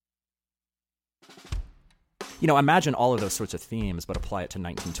imagine all of those sorts of themes, but apply it to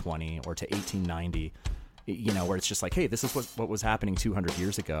 1920 or to 1890, where it's just like, hey, this is what was happening 200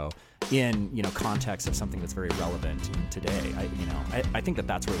 years ago in, context of something that's very relevant today. I think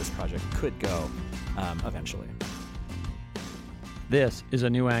that's where this project could go eventually. This is A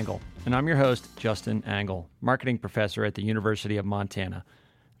New Angle, and I'm your host, Justin Angle, marketing professor at the University of Montana.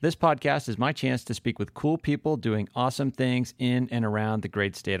 This podcast is my chance to speak with cool people doing awesome things in and around the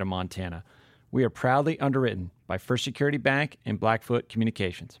great state of Montana. We are proudly underwritten by First Security Bank and Blackfoot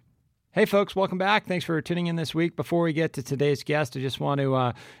Communications. Hey folks, welcome back. Thanks for tuning in this week. Before we get to today's guest, I just want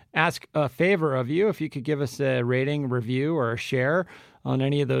to ask a favor of you. If you could give us a rating, review, or a share on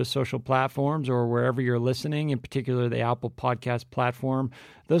any of those social platforms or wherever you're listening, in particular the Apple Podcast platform.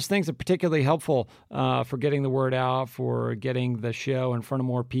 Those things are particularly helpful for getting the word out, for getting the show in front of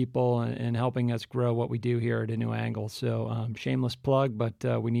more people, and helping us grow what we do here at A New Angle. So shameless plug,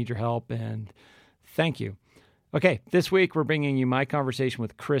 but we need your help, and thank you. Okay, this week we're bringing you my conversation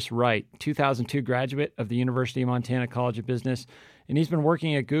with Chris Wright, 2002 graduate of the University of Montana College of Business, and he's been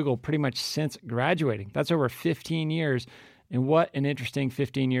working at Google pretty much since graduating. That's over 15 years, and what an interesting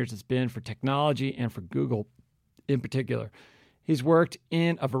 15 years it's been for technology and for Google in particular. He's worked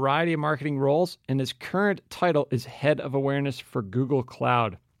in a variety of marketing roles, and his current title is Head of Awareness for Google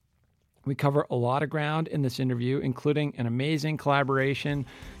Cloud. We cover a lot of ground in this interview, including an amazing collaboration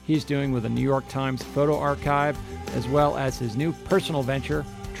he's doing with the New York Times Photo Archive, as well as his new personal venture,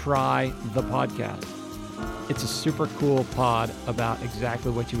 Try the Podcast. It's a super cool pod about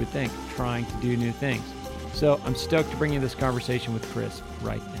exactly what you would think, trying to do new things. So I'm stoked to bring you this conversation with Chris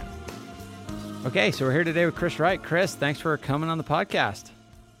right now. Okay, so we're here today with Chris Wright. Chris, thanks for coming on the podcast.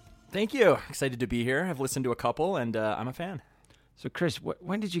 Thank you. Excited to be here. I've listened to a couple, and I'm a fan. So, Chris,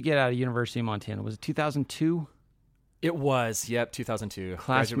 when did you get out of University of Montana? Was it 2002? It was, yep, 2002.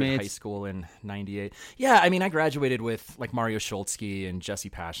 Classmates? Graduated high school in 98. Yeah, I mean, I graduated with like Mario Schultzky and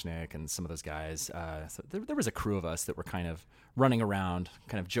Jesse Pashnik and some of those guys. So there was a crew of us that were kind of running around,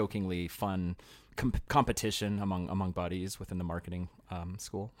 kind of jokingly fun competition among buddies within the marketing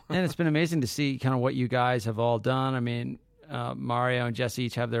school. And it's been amazing to see kind of what you guys have all done. I mean, Mario and Jesse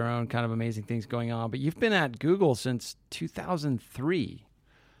each have their own kind of amazing things going on, but you've been at Google since 2003.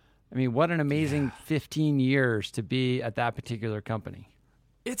 I mean, what an amazing 15 years to be at that particular company.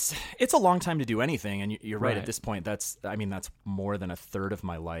 It's a long time to do anything, and you're right. At this point, that's more than a third of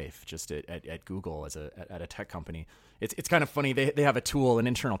my life just at Google at a tech company. It's kind of funny. They have a tool, an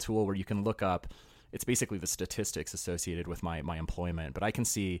internal tool, where you can look up. It's basically the statistics associated with my employment, but I can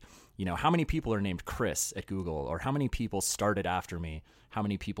see, how many people are named Chris at Google, or how many people started after me, how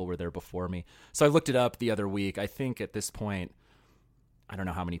many people were there before me. So I looked it up the other week. I think at this point, I don't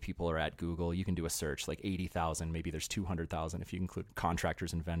know how many people are at Google. You can do a search, like 80,000, maybe there's 200,000 if you include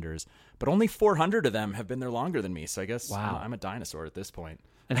contractors and vendors, but only 400 of them have been there longer than me. So I guess wow. I'm a dinosaur at this point.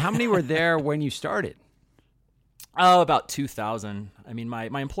 And how many were there when you started? Oh, about 2,000. I mean, my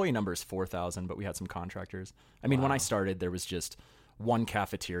employee number is 4,000, but we had some contractors. I mean, When I started, there was just one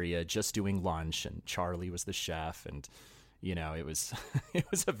cafeteria just doing lunch, and Charlie was the chef, and it was it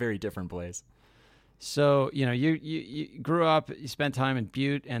was a very different place. So, you grew up, you spent time in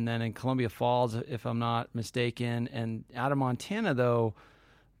Butte and then in Columbia Falls, if I'm not mistaken. And out of Montana, though,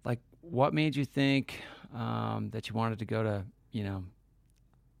 like, what made you think that you wanted to go to,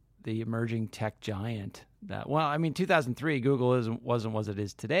 the emerging tech giant? 2003, Google wasn't what it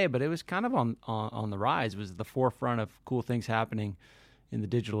is today, but it was kind of on the rise. It was at the forefront of cool things happening in the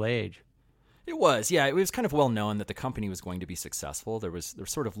digital age. It was, yeah. It was kind of well known that the company was going to be successful. There was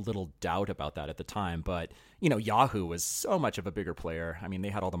sort of little doubt about that at the time, but Yahoo was so much of a bigger player. I mean, they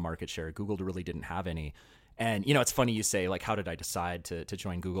had all the market share. Google really didn't have any. And it's funny you say, like, how did I decide to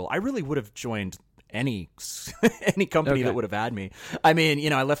join Google? I really would have joined any company that would have had me. I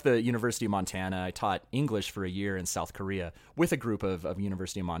mean, I left the University of Montana. I taught English for a year in South Korea with a group of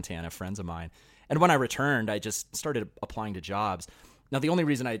University of Montana friends of mine. And when I returned, I just started applying to jobs. Now, the only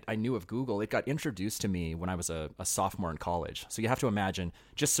reason I knew of Google, it got introduced to me when I was a sophomore in college. So you have to imagine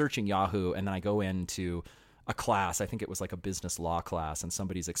just searching Yahoo, and then I go into a class, I think it was like a business law class, and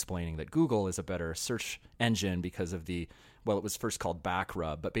somebody's explaining that Google is a better search engine because of it was first called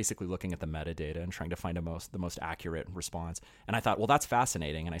backrub, but basically looking at the metadata and trying to find the most accurate response. And I thought, well, that's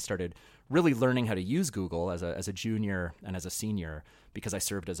fascinating. And I started really learning how to use Google as a junior and as a senior, because I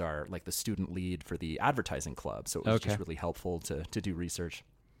served as the student lead for the advertising club. So it was just really helpful to do research.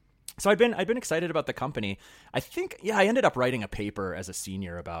 So I'd been excited about the company. I think, I ended up writing a paper as a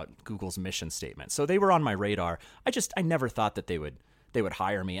senior about Google's mission statement. So they were on my radar. I never thought that they would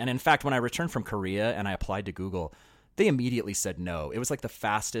hire me. And in fact, when I returned from Korea and I applied to Google, they immediately said no. It was like the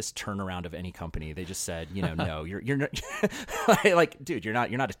fastest turnaround of any company. They just said, no, you're not like, dude, you're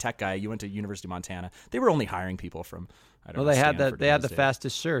not a tech guy. You went to University of Montana. They were only hiring people from, I don't know. Well, Stanford they had the days.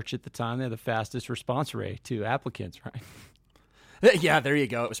 fastest search at the time. They had the fastest response rate to applicants, right? Yeah, there you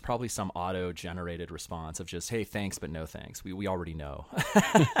go. It was probably some auto-generated response of just, hey, thanks, but no thanks. We already know.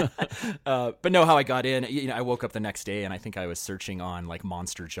 But no, how I got in, I woke up the next day and I think I was searching on like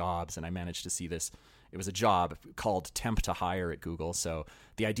Monster Jobs and I managed to see this. It was a job called Temp to Hire at Google. So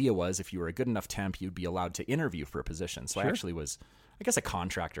the idea was if you were a good enough temp, you'd be allowed to interview for a position. So I actually was, I guess, a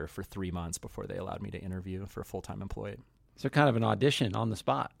contractor for 3 months before they allowed me to interview for a full-time employee. So kind of an audition on the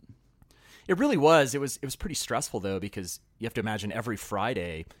spot. It really was. It was pretty stressful, though, because you have to imagine every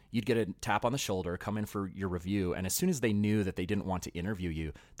Friday you'd get a tap on the shoulder, come in for your review, and as soon as they knew that they didn't want to interview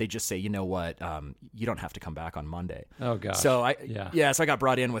you, they'd just say, you know what, you don't have to come back on Monday. Oh, gosh. So so I got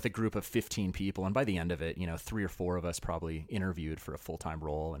brought in with a group of 15 people, and by the end of it, 3 or 4 of us probably interviewed for a full-time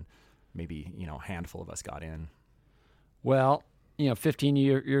role, and maybe, a handful of us got in. Well, 15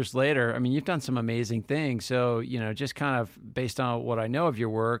 years later, I mean, you've done some amazing things. So, just kind of based on what I know of your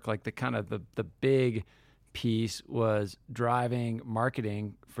work, like the big piece was driving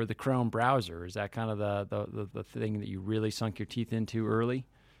marketing for the Chrome browser. Is that kind of the thing that you really sunk your teeth into early?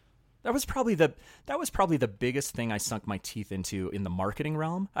 That was probably the biggest thing I sunk my teeth into in the marketing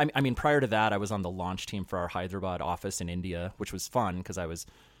realm. I mean, prior to that, I was on the launch team for our Hyderabad office in India, which was fun because I was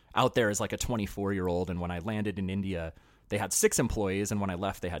out there as like a 24-year-old, and when I landed in India, they had 6 employees, and when I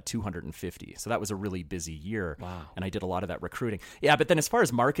left, they had 250. So that was a really busy year. Wow. And I did a lot of that recruiting. Yeah, but then as far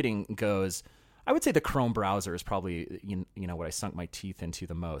as marketing goes, I would say the Chrome browser is probably what I sunk my teeth into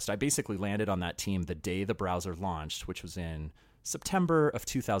the most. I basically landed on that team the day the browser launched, which was in September of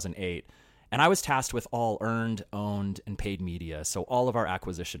 2008. And I was tasked with all earned, owned, and paid media, so all of our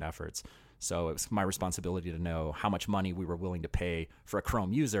acquisition efforts. So it was my responsibility to know how much money we were willing to pay for a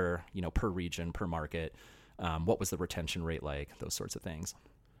Chrome user, per region, per market. What was the retention rate like? Those sorts of things.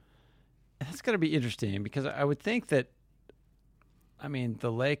 That's going to be interesting because I would think that,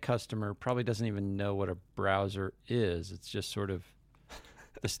 the lay customer probably doesn't even know what a browser is. It's just sort of,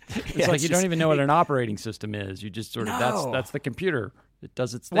 it's like you don't even know what an operating system is. You just sort of, that's the computer. It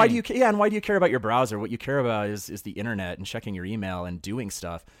does its thing. Why do you care about your browser? What you care about is the internet and checking your email and doing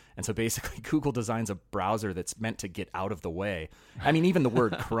stuff. And so basically Google designs a browser that's meant to get out of the way. I mean, even the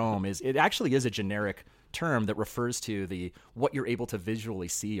word Chrome it actually is a generic term that refers to what you're able to visually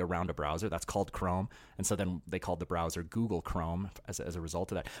see around a browser. That's called Chrome. And so then they called the browser Google Chrome as a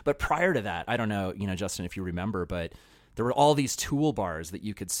result of that. But prior to that, I don't know, Justin, if you remember, but there were all these toolbars that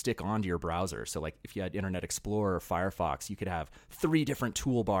you could stick onto your browser. So like if you had Internet Explorer or Firefox, you could have 3 different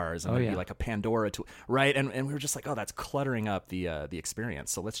toolbars and there'd be like a Pandora tool, right? And we were just like, oh, that's cluttering up the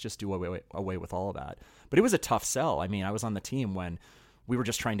experience. So let's just do away with all of that. But it was a tough sell. I mean, I was on the team when we were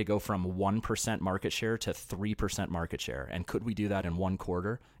just trying to go from 1% market share to 3% market share. And could we do that in 1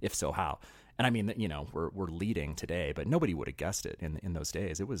 quarter? If so, how? And I mean, we're leading today, but nobody would have guessed it in those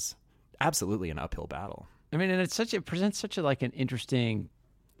days. It was absolutely an uphill battle. I mean, and it presents such an interesting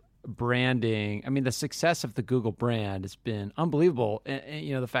branding. I mean, the success of the Google brand has been unbelievable.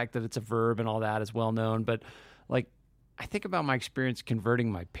 And, the fact that it's a verb and all that is well known. But like, I think about my experience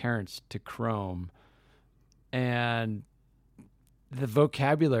converting my parents to Chrome and the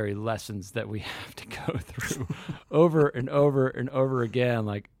vocabulary lessons that we have to go through over and over and over again.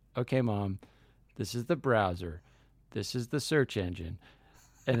 Like, okay, Mom, this is the browser. This is the search engine.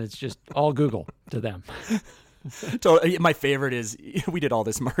 And it's just all Google to them. Totally. My favorite is we did all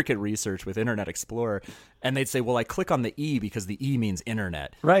this market research with Internet Explorer, and they'd say, "Well, I click on the E because the E means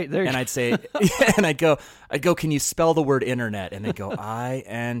internet." Right there. And I'd say, and I'd go, "Can you spell the word internet?" And they'd go,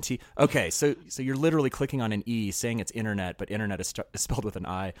 I-N-T. Okay, so you're literally clicking on an E, saying it's internet, but internet is spelled with an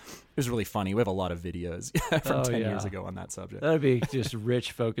I. It was really funny. We have a lot of videos from 10 years ago on that subject. That'd be just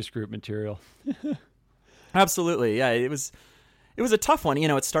rich focus group material. Absolutely, yeah. It was a tough one.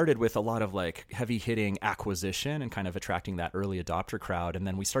 It started with a lot of like heavy hitting acquisition and kind of attracting that early adopter crowd. And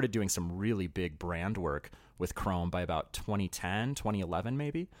then we started doing some really big brand work with Chrome by about 2010, 2011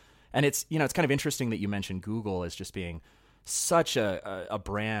 maybe. And it's kind of interesting that you mentioned Google as just being such a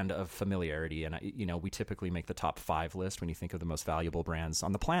brand of familiarity. And, we typically make the top 5 list when you think of the most valuable brands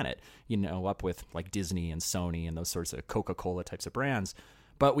on the planet, up with like Disney and Sony and those sorts of Coca-Cola types of brands.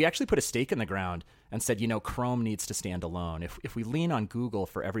 But we actually put a stake in the ground and said, Chrome needs to stand alone. If we lean on Google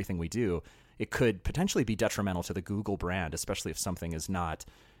for everything we do, it could potentially be detrimental to the Google brand, especially if something is not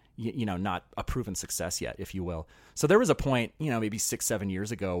a proven success yet, if you will. So there was a point, maybe 6-7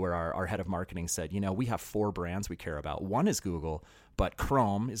 years ago where our head of marketing said, we have 4 brands we care about. One is Google, but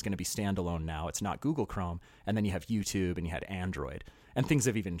Chrome is going to be standalone now. It's not Google Chrome. And then you have YouTube and you had Android. And things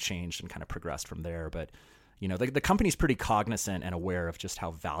have even changed and kind of progressed from there. But, you know, the company's pretty cognizant and aware of just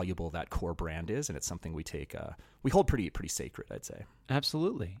how valuable that core brand is. And it's something we hold pretty sacred, I'd say.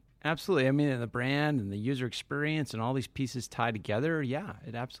 Absolutely. Absolutely. I mean, the brand and the user experience and all these pieces tied together, yeah,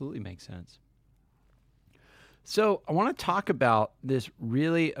 it absolutely makes sense. So I want to talk about this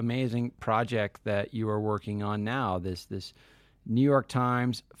really amazing project that you are working on now, this New York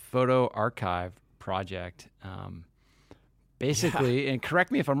Times photo archive project. Basically, and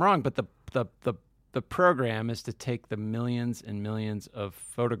correct me if I'm wrong, but the program is to take the millions and millions of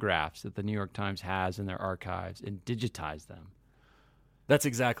photographs that the New York Times has in their archives and digitize them. That's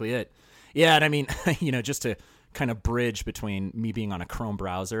exactly it. Yeah, and I mean, you know, just to kind of bridge between me being on a Chrome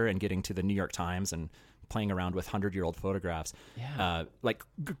browser and getting to the New York Times and playing around with 100-year-old photographs. Yeah.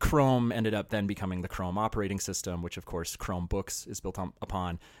 Chrome ended up then becoming the Chrome operating system, which of course Chromebooks is built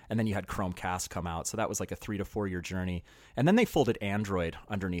upon. And then you had Chromecast come out. So that was like a 3 to 4 year journey. And then they folded Android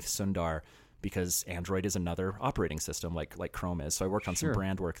underneath Sundar because Android is another operating system like Chrome is. So I worked on some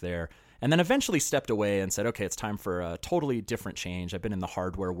brand work there. And then eventually stepped away and said, okay, it's time for a totally different change. I've been in the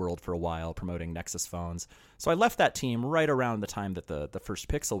hardware world for a while promoting Nexus phones. So I left that team right around the time that the first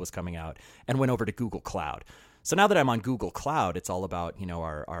Pixel was coming out and went over to Google Cloud. So now that I'm on Google Cloud, it's all about, you know,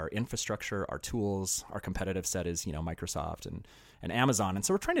 our infrastructure, our tools, our competitive set is, you know, Microsoft and Amazon. And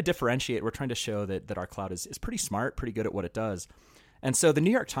so we're trying to differentiate. We're trying to show that our cloud is pretty smart, pretty good at what it does. And so the New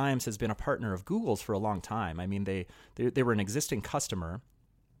York Times has been a partner of Google's for a long time. I mean, they were an existing customer.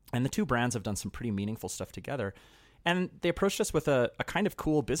 And the two brands have done some pretty meaningful stuff together. And they approached us with a kind of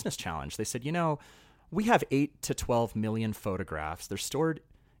cool business challenge. They said, you know, we have 8 to 12 million photographs. They're stored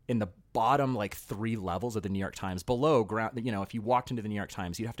in the bottom 3 levels of the New York Times. Below ground, you know, if you walked into the New York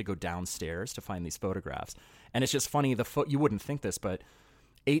Times, you'd have to go downstairs to find these photographs. And it's just funny, you wouldn't think this, but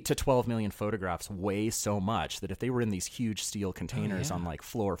 8 to 12 million photographs weigh so much that if they were in these huge steel containers on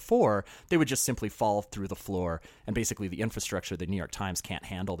floor 4, they would just simply fall through the floor. And basically the infrastructure of the New York Times can't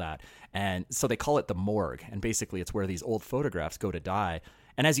handle that. And so they call it the morgue. And basically it's where these old photographs go to die.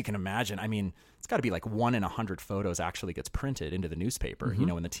 And as you can imagine, I mean, it's got to be 1 in 100 photos actually gets printed into the newspaper, you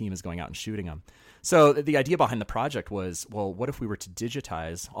know, when the team is going out and shooting them. So the idea behind the project was, well, what if we were to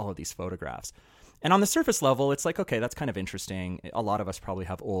digitize all of these photographs? And on the surface level, it's okay, that's kind of interesting. A lot of us probably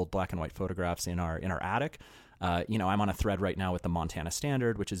have old black and white photographs in our attic. You know, I'm on a thread right now with the Montana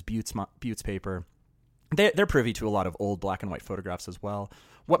Standard, which is Butte's paper. They're privy to a lot of old black and white photographs as well.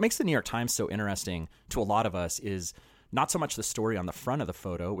 What makes the New York Times so interesting to a lot of us is not so much the story on the front of the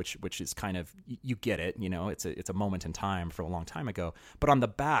photo, which is kind of, you get it, you know, it's a moment in time from a long time ago. But on the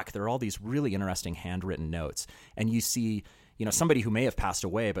back, there are all these really interesting handwritten notes. And you see, you know, somebody who may have passed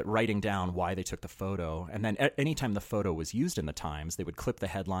away, but writing down why they took the photo. And then anytime the photo was used in the Times, they would clip the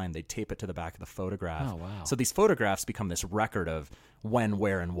headline, they'd tape it to the back of the photograph. Oh, wow. So these photographs become this record of when,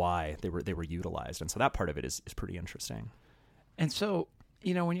 where, and why they were utilized. And so that part of it is pretty interesting. And so,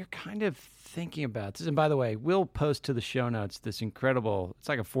 you know, when you're kind of thinking about this, and by the way, we'll post to the show notes this incredible, it's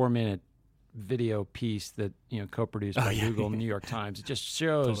like a 4-minute video piece that, you know, co-produced by Google and New York Times. It just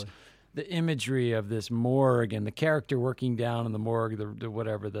shows the imagery of this morgue and the character working down in the morgue,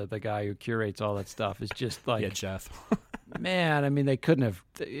 the guy who curates all that stuff is just like, Jeff. Man, I mean,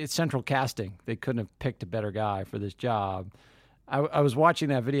 it's central casting. They couldn't have picked a better guy for this job. I was watching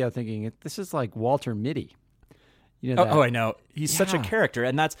that video thinking, this is like Walter Mitty. You know, I know. He's such a character,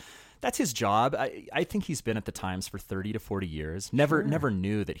 and that's his job. I think he's been at the Times for 30 to 40 years. Never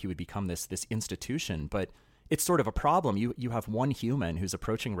knew that he would become this institution, but it's sort of a problem. You have one human who's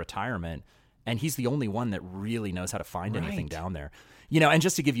approaching retirement, and he's the only one that really knows how to find anything down there. You know, and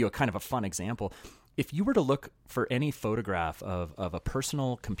just to give you a kind of a fun example, if you were to look for any photograph of a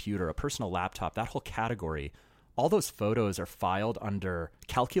personal computer, a personal laptop, that whole category, all those photos are filed under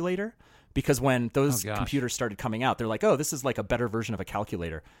calculator. Because when those computers started coming out, they're like, oh, this is like a better version of a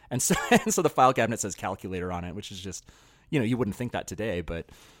calculator. And so the file cabinet says calculator on it, which is just, you know, you wouldn't think that today, but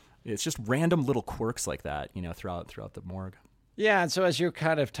it's just random little quirks like that, you know, throughout the morgue. Yeah, and so as you're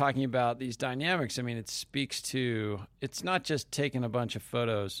kind of talking about these dynamics, I mean, it speaks to, it's not just taking a bunch of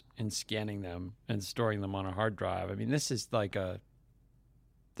photos and scanning them and storing them on a hard drive. I mean, this is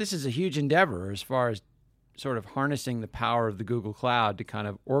a huge endeavor as far as sort of harnessing the power of the Google Cloud to kind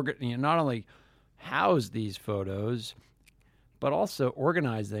of not only house these photos, but also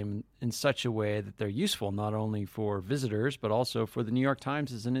organize them in such a way that they're useful not only for visitors, but also for the New York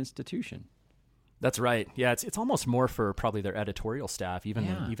Times as an institution. That's right. Yeah, it's almost more for probably their editorial staff, even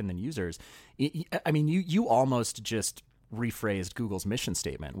than users. I mean, you almost just rephrased Google's mission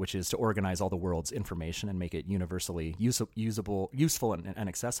statement, which is to organize all the world's information and make it universally useful and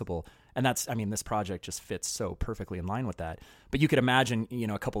accessible. And that's, I mean, this project just fits so perfectly in line with that. But you could imagine,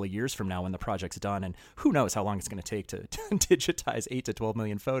 a couple of years from now when the project's done, and who knows how long it's going to take to digitize 8 to 12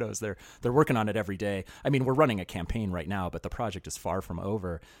 million photos. They're working on it every day. I mean, we're running a campaign right now, but the project is far from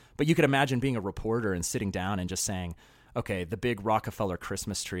over. But you could imagine being a reporter and sitting down and just saying, okay, the big Rockefeller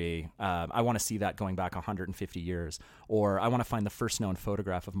Christmas tree, I want to see that going back 150 years. Or I want to find the first known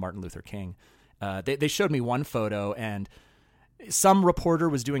photograph of Martin Luther King. They showed me one photo, and some reporter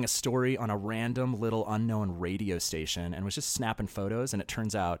was doing a story on a random little unknown radio station and was just snapping photos, and it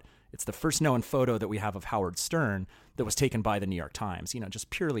turns out it's the first known photo that we have of Howard Stern that was taken by the New York Times, just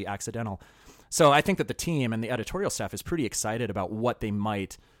purely accidental. So I think that the team and the editorial staff is pretty excited about what they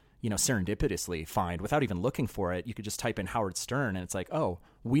might serendipitously find without even looking for it. You could just type in Howard Stern and it's like, oh,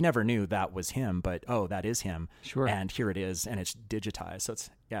 we never knew that was him, but oh, that is him. Sure. And here it is, and it's digitized. So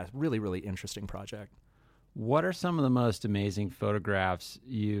it's, really, really interesting project. What are some of the most amazing photographs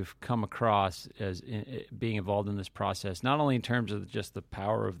you've come across as being involved in this process, not only in terms of just the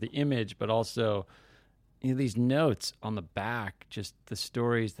power of the image, but also these notes on the back, just the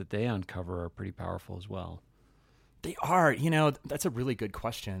stories that they uncover are pretty powerful as well. They are. That's a really good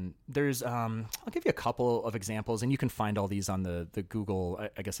question. There's, I'll give you a couple of examples, and you can find all these on the Google,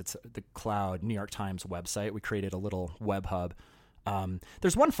 I guess it's the Cloud New York Times website. We created a little web hub.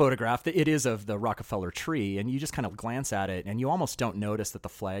 There's one photograph that it is of the Rockefeller tree, and you just kind of glance at it, and you almost don't notice that the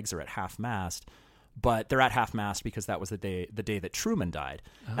flags are at half mast, but they're at half mast because that was the day that Truman died.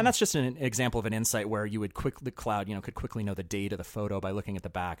 Oh. And that's just an example of an insight where you would the Cloud, could quickly know the date of the photo by looking at the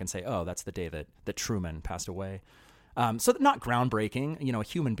back and say, oh, that's the day that Truman passed away. So not groundbreaking, a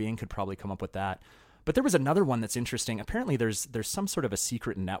human being could probably come up with that. But there was another one that's interesting. Apparently there's some sort of a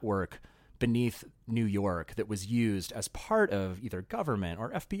secret network beneath New York that was used as part of either government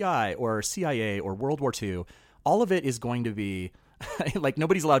or FBI or CIA or World War II. All of it is going to be like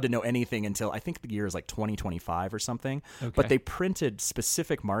nobody's allowed to know anything until I think the year is like 2025 or something. Okay. But they printed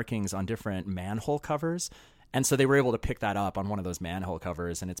specific markings on different manhole covers. And so they were able to pick that up on one of those manhole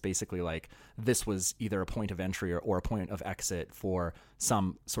covers, and it's basically like this was either a point of entry or a point of exit for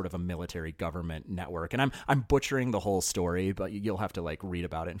some sort of a military government network. And I'm butchering the whole story, but you'll have to like read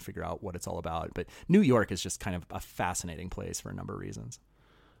about it and figure out what it's all about. But New York is just kind of a fascinating place for a number of reasons.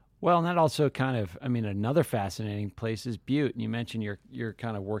 Well, and that also kind of, another fascinating place is Butte. And you mentioned you're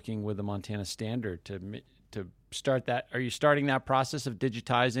kind of working with the Montana Standard to start that. Are you starting that process of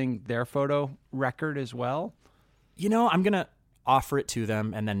digitizing their photo record as well? I'm going to offer it to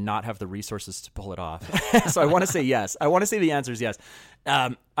them and then not have the resources to pull it off. So I want to say yes. I want to say the answer is yes.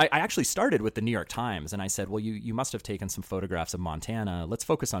 I actually started with the New York Times, and I said, well, you must have taken some photographs of Montana. Let's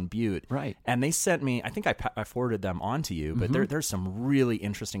focus on Butte. Right. And they sent me, I think I forwarded them on to you, but there's some really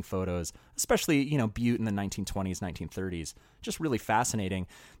interesting photos, especially, Butte in the 1920s, 1930s, just really fascinating.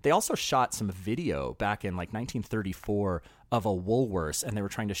 They also shot some video back in like 1934 of a Woolworths, and they were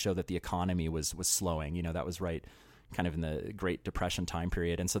trying to show that the economy was slowing. That was right kind of in the Great Depression time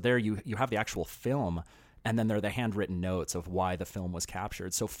period. And so there you have the actual film, and then there are the handwritten notes of why the film was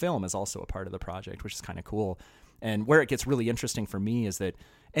captured. So film is also a part of the project, which is kind of cool. And where it gets really interesting for me is that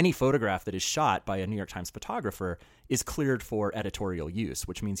any photograph that is shot by a New York Times photographer is cleared for editorial use,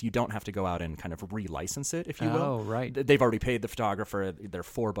 which means you don't have to go out and kind of relicense it, if you will. Oh, right. They've already paid the photographer. They're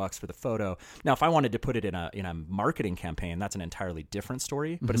 $4 for the photo. Now, if I wanted to put it in a marketing campaign, that's an entirely different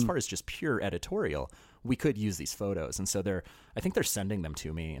story. But as far as just pure editorial, we could use these photos. And so I think they're sending them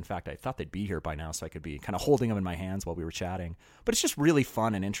to me. In fact, I thought they'd be here by now, so I could be kind of holding them in my hands while we were chatting. But it's just really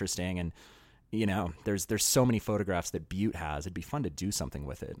fun and interesting. And there's so many photographs that Butte has. It'd be fun to do something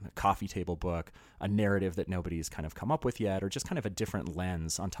with it. A coffee table book, a narrative that nobody's kind of come up with yet, or just kind of a different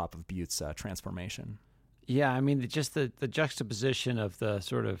lens on top of Butte's transformation. Yeah, just the juxtaposition of the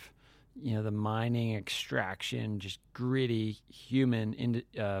sort of, the mining extraction, just gritty human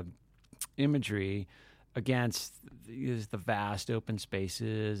imagery against the vast open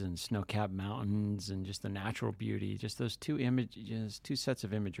spaces and snow-capped mountains and just the natural beauty. Just those two sets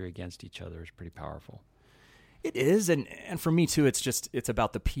of imagery against each other is pretty powerful. It is, and for me too, it's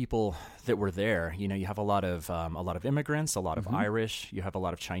about the people that were there. You have a lot of immigrants, a lot of Irish, you have a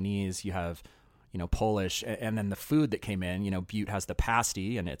lot of Chinese, you have Polish, and then the food that came in. Butte has the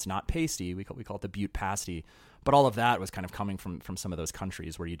pasty, and it's not pasty. We call it the Butte pasty. But all of that was kind of coming from some of those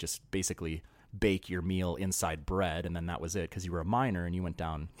countries where you just basically bake your meal inside bread, and then that was it because you were a miner and you went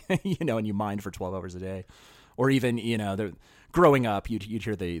down, and you mined for 12 hours a day. Or even, growing up, you'd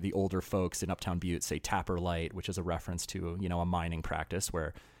hear the older folks in Uptown Butte say Tapper Light, which is a reference to, a mining practice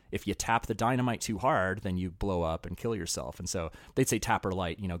where if you tap the dynamite too hard, then you blow up and kill yourself. And so they'd say tap or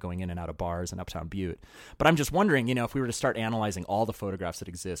light, going in and out of bars in Uptown Butte. But I'm just wondering, if we were to start analyzing all the photographs that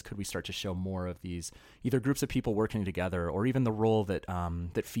exist, could we start to show more of these either groups of people working together or even the role that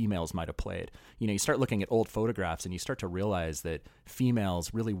that females might have played? You start looking at old photographs and you start to realize that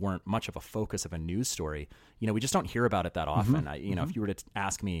females really weren't much of a focus of a news story. We just don't hear about it that often. If you were to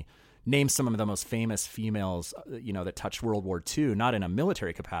ask me, name some of the most famous females, that touched World War II, not in a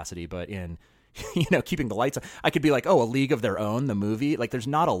military capacity, but in, keeping the lights on. I could be like, A League of Their Own, the movie. Like, there's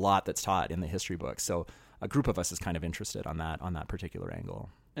not a lot that's taught in the history books. So a group of us is kind of interested on that particular angle.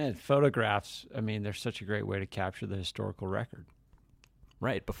 And photographs, they're such a great way to capture the historical record.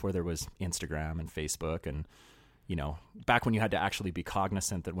 Right. Before there was Instagram and Facebook and, back when you had to actually be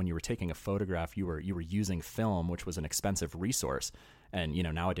cognizant that when you were taking a photograph, you were using film, which was an expensive resource. And,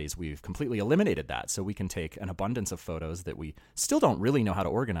 nowadays we've completely eliminated that. So we can take an abundance of photos that we still don't really know how to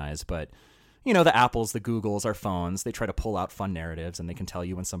organize. But, the Apples, the Googles, our phones, they try to pull out fun narratives and they can tell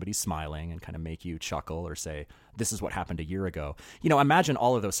you when somebody's smiling and kind of make you chuckle or say, this is what happened a year ago. Imagine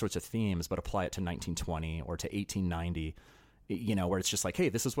all of those sorts of themes, but apply it to 1920 or to 1890. Where it's just like, hey,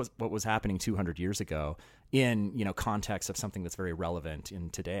 this is what was happening 200 years ago in, context of something that's very relevant in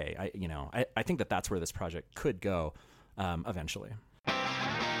today. I think that's where this project could go eventually.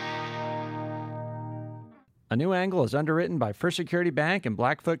 A New Angle is underwritten by First Security Bank and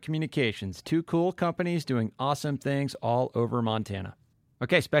Blackfoot Communications, two cool companies doing awesome things all over Montana.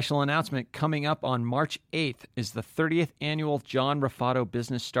 Okay, special announcement. Coming up on March 8th is the 30th annual John Raffato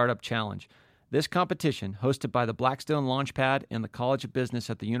Business Startup Challenge. This competition, hosted by the Blackstone Launchpad and the College of Business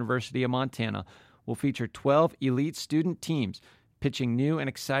at the University of Montana, will feature 12 elite student teams pitching new and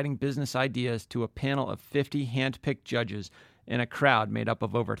exciting business ideas to a panel of 50 hand-picked judges and a crowd made up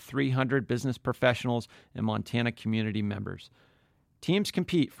of over 300 business professionals and Montana community members. Teams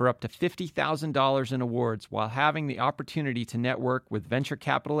compete for up to $50,000 in awards while having the opportunity to network with venture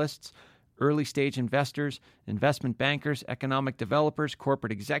capitalists, early-stage investors, investment bankers, economic developers,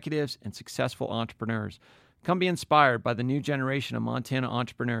 corporate executives, and successful entrepreneurs. Come be inspired by the new generation of Montana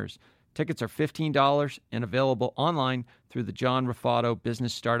entrepreneurs. Tickets are $15 and available online through the John Raffato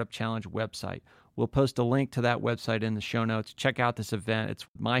Business Startup Challenge website. We'll post a link to that website in the show notes. Check out this event. It's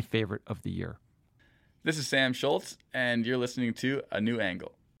my favorite of the year. This is Sam Schultz, and you're listening to A New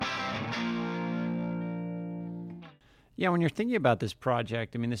Angle. Yeah, when you're thinking about this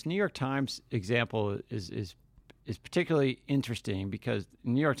project, this New York Times example is particularly interesting because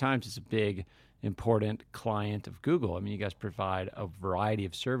New York Times is a big, important client of Google. You guys provide a variety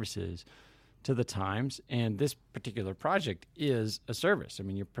of services to the Times, and this particular project is a service.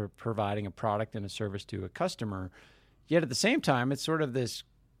 You're providing a product and a service to a customer, yet at the same time, it's sort of this,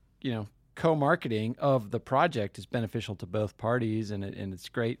 co-marketing of the project is beneficial to both parties, and it's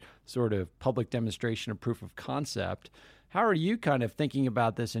great sort of public demonstration of proof of concept. How are you kind of thinking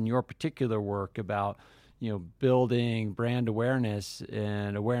about this in your particular work about, building brand awareness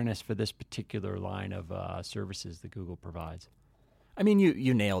and awareness for this particular line of services that Google provides?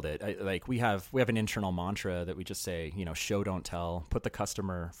 You nailed it. We have an internal mantra that we just say, show, don't tell, put the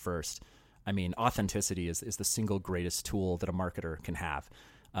customer first. Authenticity is the single greatest tool that a marketer can have.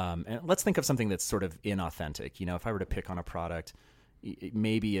 And let's think of something that's sort of inauthentic. If I were to pick on a product,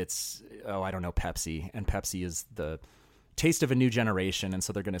 maybe it's, Pepsi. And Pepsi is the taste of a new generation. And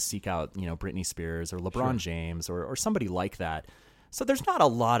so they're going to seek out, Britney Spears or LeBron James or somebody like that. So there's not a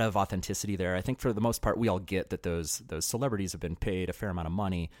lot of authenticity there. I think for the most part, we all get that those celebrities have been paid a fair amount of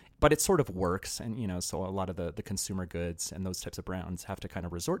money, but it sort of works. And, so a lot of the consumer goods and those types of brands have to kind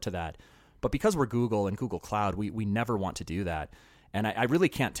of resort to that. But because we're Google and Google Cloud, we never want to do that. And I really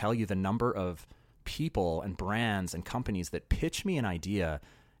can't tell you the number of people and brands and companies that pitch me an idea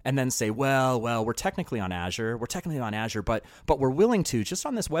and then say, well, we're technically on Azure, but we're willing to, just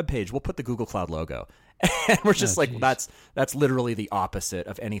on this webpage, we'll put the Google Cloud logo. And we're just that's literally the opposite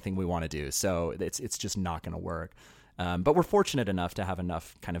of anything we want to do. So it's just not going to work. But we're fortunate enough to have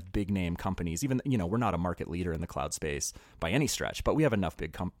enough kind of big name companies, even, we're not a market leader in the cloud space by any stretch, but we have enough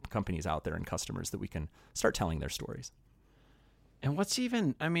big companies out there and customers that we can start telling their stories. And what's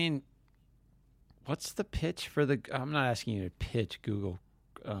the pitch for I'm not asking you to pitch Google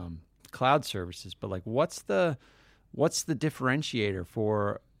cloud services, but what's the differentiator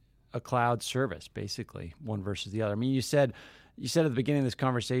for a cloud service, basically, one versus the other? You said at the beginning of this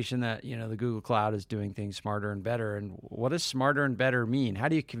conversation that, the Google Cloud is doing things smarter and better. And what does smarter and better mean? How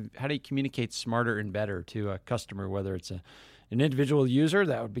do you communicate smarter and better to a customer, whether it's an individual user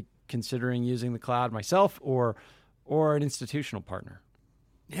that would be considering using the cloud myself or an institutional partner?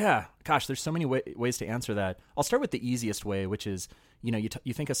 Yeah, gosh, there's so many ways to answer that. I'll start with the easiest way, which is,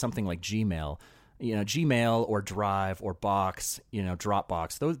 you think of something like Gmail. Gmail or Drive or Box,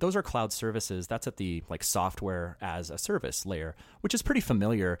 Dropbox. Those are cloud services. That's at the like software as a service layer, which is pretty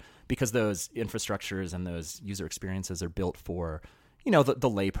familiar because those infrastructures and those user experiences are built for, the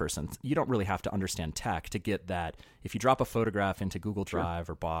layperson. You don't really have to understand tech to get that. If you drop a photograph into Google Drive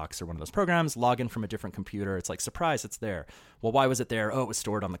or Box or one of those programs, log in from a different computer, it's like, surprise, it's there. Well, why was it there? Oh, it was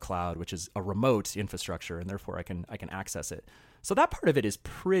stored on the cloud, which is a remote infrastructure, and therefore I can access it. So that part of it is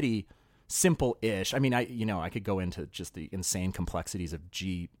pretty simple-ish. I mean, I could go into just the insane complexities of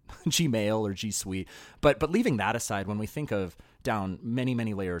Gmail or G Suite, but leaving that aside, when we think of down many,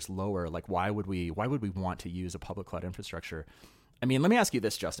 many layers lower, like why would we want to use a public cloud infrastructure? I mean, let me ask you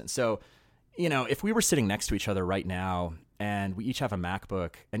this, Justin. So, if we were sitting next to each other right now and we each have a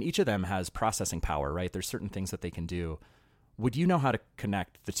MacBook and each of them has processing power, right? There's certain things that they can do. Would you know how to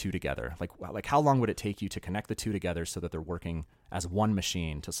connect the two together? Like how long would it take you to connect the two together so that they're working as one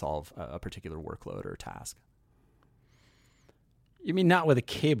machine to solve a particular workload or task? You mean not with a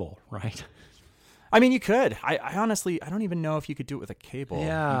cable, right? I mean, you could. I honestly, I don't even know if you could do it with a cable.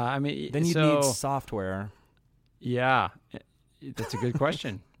 Yeah, I mean, then you'd need software. Yeah, that's a good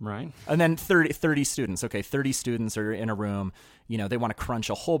question, right? And then 30 students. Okay, 30 students are in a room. They want to crunch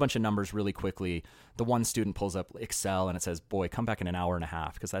a whole bunch of numbers really quickly. The one student pulls up Excel and it says, boy, come back in an hour and a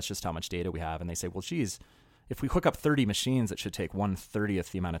half because that's just how much data we have. And they say, well, geez, if we hook up 30 machines, it should take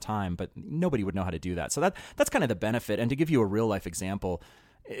 1/30th the amount of time. But nobody would know how to do that. So that's kind of the benefit. And to give you a real life example,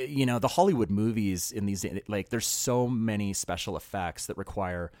 the Hollywood movies in these, like there's so many special effects that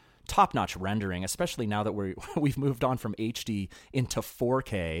require top-notch rendering, especially now that we've moved on from HD into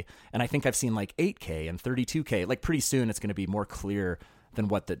 4K, and I think I've seen like 8K and 32K. Like pretty soon it's going to be more clear than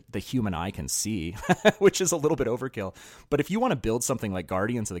what the human eye can see, which is a little bit overkill. But if you want to build something like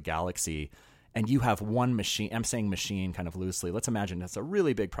Guardians of the Galaxy and you have one machine, I'm saying machine kind of loosely, let's imagine it's a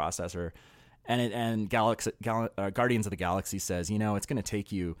really big processor, and Guardians of the Galaxy says, it's going to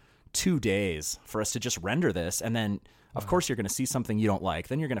take you 2 days for us to just render this, and then of course you're going to see something you don't like,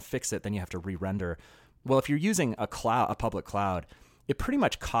 then you're going to fix it, then you have to re-render. Well, if you're using a public cloud, it pretty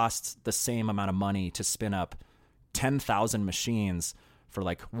much costs the same amount of money to spin up 10,000 machines for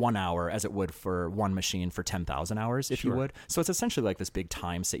like 1 hour as it would for one machine for 10,000 hours, if you would. So it's essentially like this big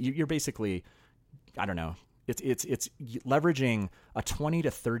time save. You're basically, I don't know, it's leveraging a $20 to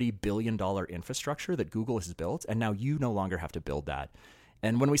 $30 billion infrastructure that Google has built, and now you no longer have to build that.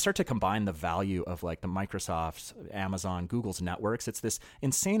 And when we start to combine the value of like the Microsoft's, Amazon, Google's networks, it's this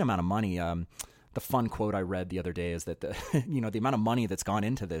insane amount of money. The fun quote I read the other day is that the amount of money that's gone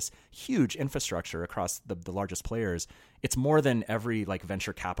into this huge infrastructure across the largest players, it's more than every like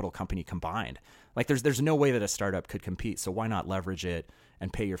venture capital company combined. Like there's no way that a startup could compete. So why not leverage it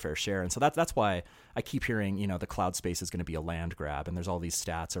and pay your fair share? And so that's why I keep hearing, the cloud space is going to be a land grab. And there's all these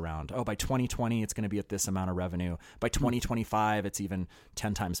stats around, by 2020, it's going to be at this amount of revenue. By 2025, it's even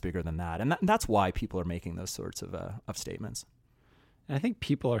 10 times bigger than that. And that's why people are making those sorts of statements. And I think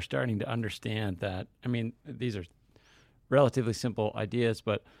people are starting to understand that. I mean, these are relatively simple ideas,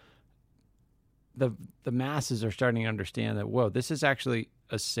 but the masses are starting to understand that, whoa, this is actually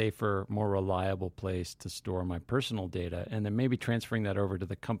a safer, more reliable place to store my personal data, and then maybe transferring that over to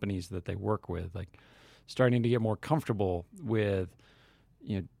the companies that they work with, like starting to get more comfortable with,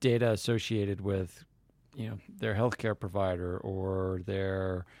 data associated with, their healthcare provider or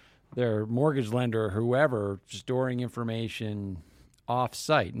their mortgage lender or whoever, storing information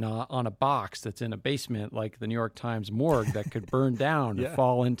off-site, not on a box that's in a basement like the New York Times morgue that could burn down and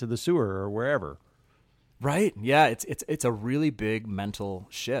fall into the sewer or wherever. Right. Yeah. It's a really big mental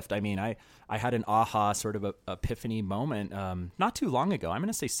shift. I mean, I had an aha sort of epiphany moment not too long ago. I'm going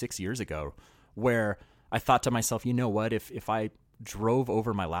to say 6 years ago, where I thought to myself, you know what, if I drove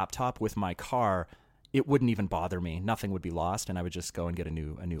over my laptop with my car, it wouldn't even bother me. Nothing would be lost, and I would just go and get a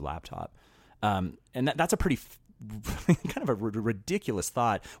new laptop. And that's a pretty kind of a ridiculous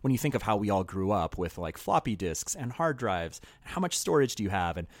thought when you think of how we all grew up with like floppy disks and hard drives. How much storage do you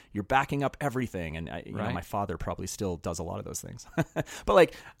have? And you're backing up everything. And my father probably still does a lot of those things. But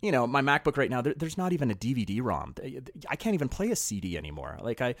like, my MacBook right now, there's not even a DVD-ROM. I can't even play a CD anymore.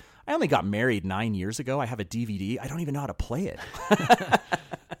 Like I only got married 9 years ago. I have a DVD. I don't even know how to play it.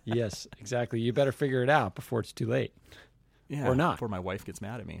 Yes, exactly. You better figure it out before it's too late. Yeah, or not. Before my wife gets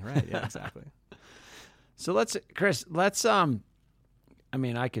mad at me. Right. Yeah, exactly. So Chris, I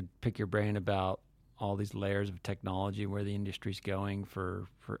mean, I could pick your brain about all these layers of technology, where the industry's going for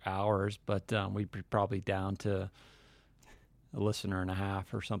hours, but we'd be probably down to a listener and a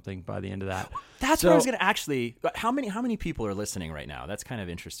half or something by the end of that. That's what I was going to actually. How many people are listening right now? That's kind of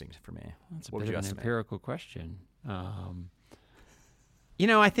interesting for me. That's a bit of an empirical question. I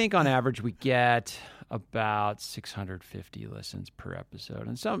think on average we get about 650 listens per episode,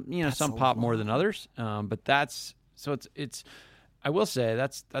 and some pop more than others. But it's. I will say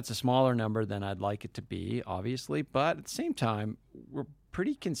that's a smaller number than I'd like it to be, obviously. But at the same time, we're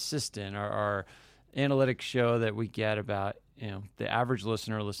pretty consistent. Our analytics show that we get about, the average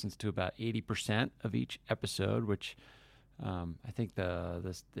listener listens to about 80% of each episode, which I think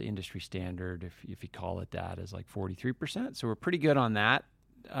the industry standard, if you call it that, is like 43%. So we're pretty good on that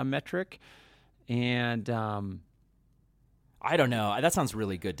metric. And I don't know. That sounds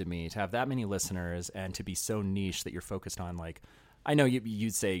really good to me, to have that many listeners and to be so niche that you're focused on, like, I know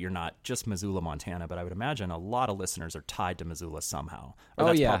you'd say you're not just Missoula, Montana, but I would imagine a lot of listeners are tied to Missoula somehow. Or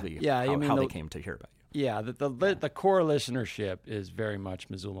that's probably how they came to hear about you. Yeah, the core listenership is very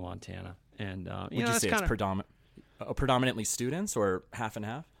much Missoula, Montana. And would you say it's predominantly students or half and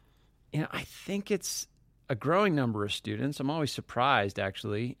half? I think it's a growing number of students. I'm always surprised,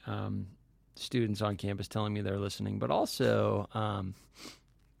 actually, students on campus telling me they're listening, but also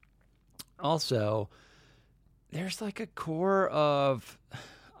there's like a core of,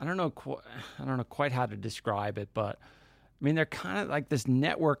 I don't know quite how to describe it, but I mean, they're kind of like this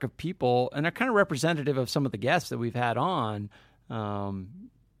network of people, and they're kind of representative of some of the guests that we've had on. And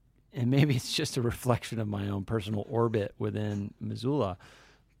maybe it's just a reflection of my own personal orbit within Missoula,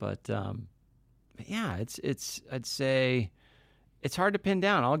 but yeah, I'd say it's hard to pin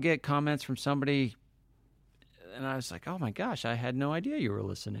down. I'll get comments from somebody, and I was like, "Oh my gosh, I had no idea you were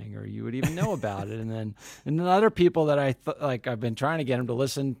listening, or you would even know about it." And then other people that I've been trying to get them to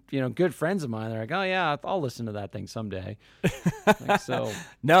listen, good friends of mine, they're like, "Oh yeah, I'll listen to that thing someday." So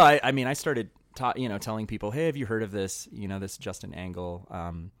no, I mean, I started telling people, "Hey, have you heard of this? This Justin Angle,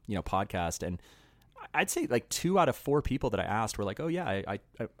 podcast?" And I'd say like 2 out of 4 people that I asked were like, "Oh yeah, I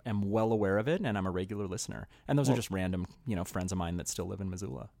am well aware of it, and I'm a regular listener." And those are just random, friends of mine that still live in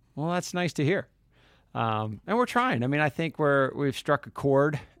Missoula. Well, that's nice to hear. And we're trying. I mean, I think we've struck a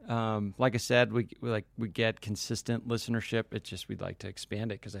chord. Like I said, we get consistent listenership. It's just we'd like to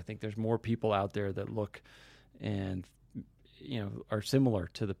expand it because I think there's more people out there that look and are similar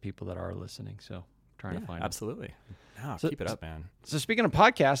to the people that are listening. So trying to find absolutely. No, keep it up, man. So speaking of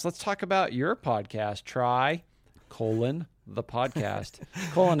podcasts, let's talk about your podcast. The podcast.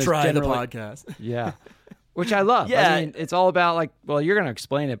 Try the podcast. Yeah, which I love. Yeah, I mean, it's all about you're going to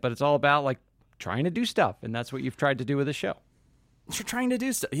explain it, but it's all about trying to do stuff, and that's what you've tried to do with the show. You're trying to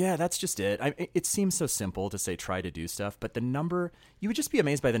do stuff. Yeah, that's just it. It seems so simple to say try to do stuff, but you would just be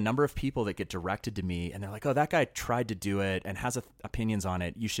amazed by the number of people that get directed to me, and they're like, "Oh, that guy tried to do it and has opinions on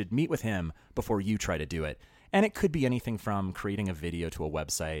it. You should meet with him before you try to do it." And it could be anything from creating a video to a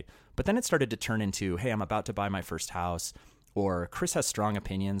website, but then it started to turn into, "Hey, I'm about to buy my first house," or Chris has strong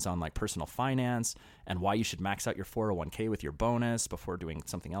opinions on personal finance and why you should max out your 401k with your bonus before doing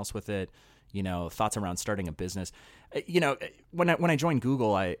something else with it. Thoughts around starting a business. When I joined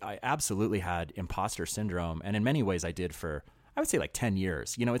Google, I absolutely had imposter syndrome. And in many ways I did for, I would say 10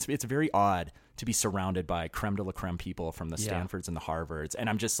 years. It's very odd to be surrounded by creme de la creme people from the Stanfords and the Harvards. And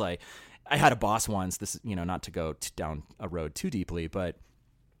I'm just like, I had a boss once, this, not to go down a road too deeply, but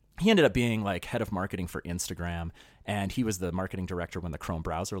he ended up being head of marketing for Instagram, and he was the marketing director when the Chrome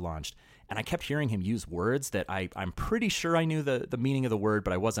browser launched. And I kept hearing him use words that I'm pretty sure I knew the meaning of the word,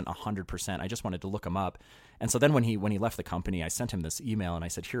 but I wasn't 100%. I just wanted to look him up. And so then when he left the company, I sent him this email and I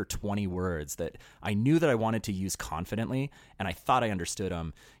said, "Here are 20 words that I knew that I wanted to use confidently, and I thought I understood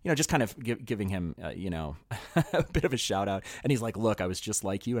them." Just kind of giving him, a bit of a shout out. And he's like, "Look, I was just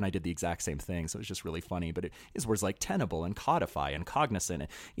like you, and I did the exact same thing." So it was just really funny. But his words like tenable and codify and cognizant,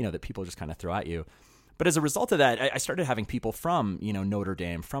 that people just kind of throw at you. But as a result of that, I started having people from, Notre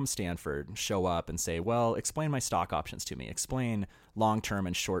Dame, from Stanford show up and say, "Well, explain my stock options to me. Explain long-term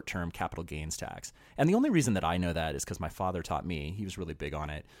and short-term capital gains tax." And the only reason that I know that is because my father taught me. He was really big on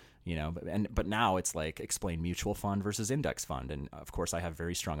it, but now it's explain mutual fund versus index fund. And of course, I have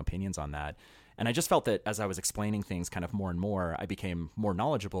very strong opinions on that. And I just felt that as I was explaining things kind of more and more, I became more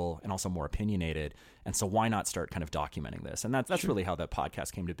knowledgeable and also more opinionated. And so why not start kind of documenting this? And that's really how that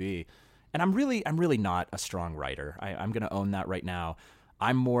podcast came to be. And I'm really not a strong writer. I'm going to own that right now.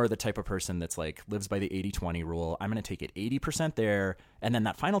 I'm more the type of person that's lives by the 80-20 rule. I'm going to take it 80% there, and then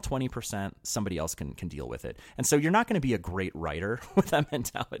that final 20%, somebody else can deal with it. And so you're not going to be a great writer with that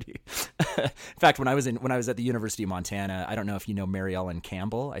mentality. In fact, when I was at the University of Montana, I don't know if you know Mary Ellen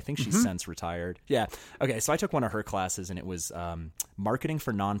Campbell. I think she's since retired. Yeah. Okay. So I took one of her classes, and it was marketing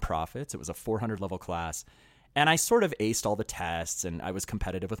for nonprofits. It was a 400 level class. And I sort of aced all the tests, and I was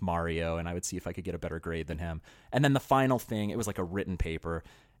competitive with Mario, and I would see if I could get a better grade than him. And then the final thing, it was like a written paper.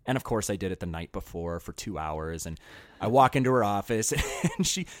 And of course I did it the night before for 2 hours, and I walk into her office and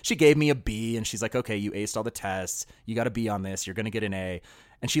she gave me a B, and she's like, okay, you aced all the tests. You got a B on this. You're going to get an A.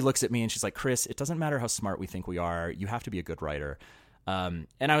 And she looks at me and she's like, Chris, it doesn't matter how smart we think we are. You have to be a good writer. And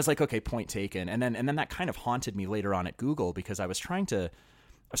I was like, okay, point taken. And then that kind of haunted me later on at Google, because I was trying to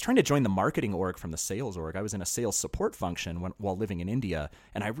join the marketing org from the sales org. I was in a sales support function while living in India,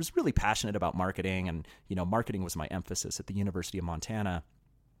 and I was really passionate about marketing, and marketing was my emphasis at the University of Montana.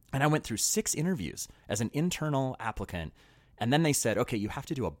 And I went through 6 interviews as an internal applicant. And then they said, okay, you have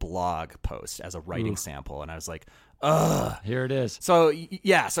to do a blog post as a writing sample. And I was like, ugh. Here it is. So,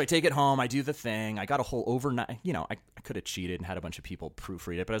 yeah, so I take it home. I do the thing. I got a whole overnight, I could have cheated and had a bunch of people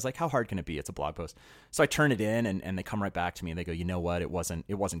proofread it. But I was like, how hard can it be? It's a blog post. So I turn it in, and they come right back to me and they go, you know what? It wasn't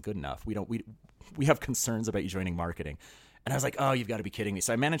good enough. We have concerns about you joining marketing. And I was like, oh, you've got to be kidding me.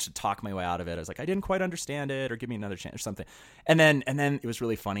 So I managed to talk my way out of it. I was like, I didn't quite understand it, or give me another chance or something. And then it was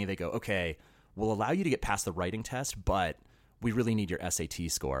really funny. They go, okay, we'll allow you to get past the writing test, but we really need your SAT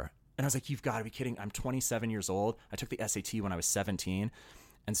score. And I was like, you've got to be kidding. I'm 27 years old. I took the SAT when I was 17.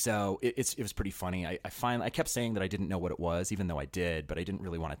 And so it was pretty funny. I kept saying that I didn't know what it was, even though I did, but I didn't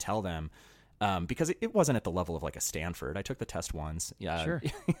really want to tell them. Because it wasn't at the level of like a Stanford. I took the test once. Yeah. Sure.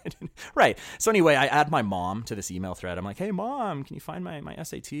 Right. So anyway, I add my mom to this email thread. I'm like, hey, Mom, can you find my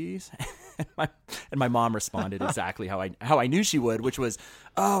SATs? and my mom responded exactly how I knew she would, which was,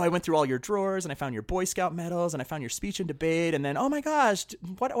 oh, I went through all your drawers, and I found your Boy Scout medals, and I found your speech and debate. And then, oh, my gosh,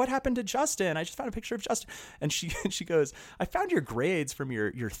 what happened to Justin? I just found a picture of Justin. And she goes, I found your grades from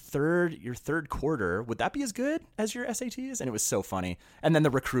your third quarter. Would that be as good as your SATs? And it was so funny. And then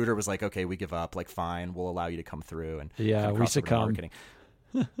the recruiter was like, okay, we give up, like, fine, we'll allow you to come through. And yeah, we succumb.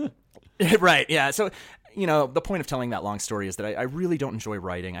 Right. Yeah. So, the point of telling that long story is that I really don't enjoy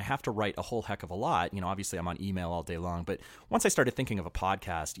writing. I have to write a whole heck of a lot. Obviously I'm on email all day long, but once I started thinking of a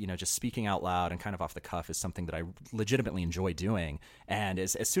podcast, just speaking out loud and kind of off the cuff is something that I legitimately enjoy doing. And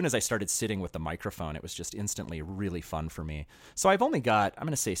as soon as I started sitting with the microphone, it was just instantly really fun for me. So I've only got, I'm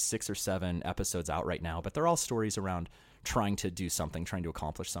going to say 6 or 7 episodes out right now, but they're all stories around trying to do something, trying to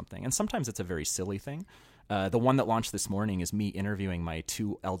accomplish something. And sometimes it's a very silly thing. The one that launched this morning is me interviewing my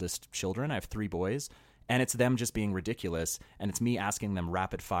 2 eldest children. I have 3 boys, and it's them just being ridiculous, and it's me asking them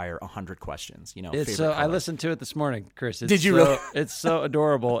rapid fire 100 questions. It's so I listened to it this morning, Chris. Did you really? It's so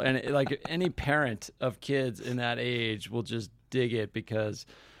adorable, and like any parent of kids in that age will just dig it because,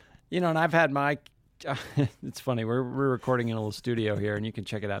 and I've had my. It's funny. We're recording in a little studio here, and you can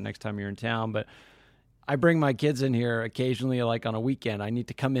check it out next time you're in town, but. I bring my kids in here occasionally, like on a weekend. I need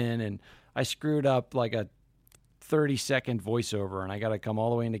to come in, and I screwed up like a 30-second voiceover, and I got to come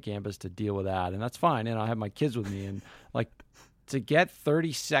all the way into campus to deal with that. And that's fine. And I have my kids with me. And like to get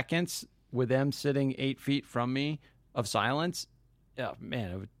 30 seconds with them sitting 8 feet from me of silence, oh,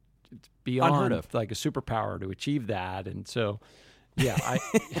 man, it's beyond unheard of. Like a superpower to achieve that. And so, yeah.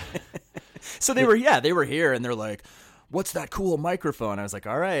 So they were here, and they're like, what's that cool microphone? I was like,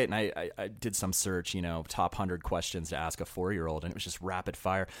 all right. And I did some search, top 100 questions to ask a 4-year-old, and it was just rapid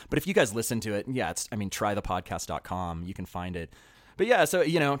fire. But if you guys listen to it, yeah, trythepodcast.com. You can find it. But yeah, so,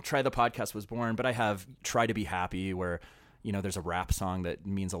 Try the Podcast was born, but I have Try to Be Happy, where, there's a rap song that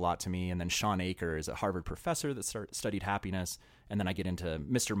means a lot to me. And then Sean Aker is a Harvard professor that studied happiness. And then I get into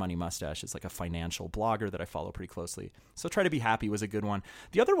Mr. Money Mustache. It's like a financial blogger that I follow pretty closely. So Try to Be Happy was a good one.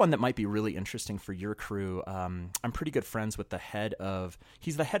 The other one that might be really interesting for your crew, I'm pretty good friends with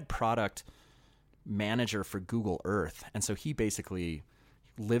he's the head product manager for Google Earth. And so he basically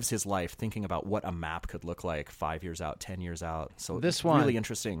lives his life thinking about what a map could look like 5 years out, 10 years out. So this one really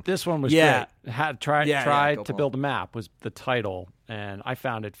interesting. This one was great. Try to build a map was the title, and I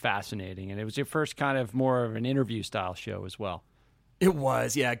found it fascinating. And it was your first kind of more of an interview style show as well. It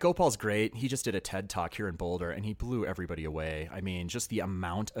was, yeah. Gopal's great. He just did a TED Talk here in Boulder, and he blew everybody away. I mean, just the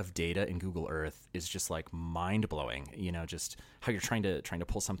amount of data in Google Earth is just like mind-blowing. Just how you're trying to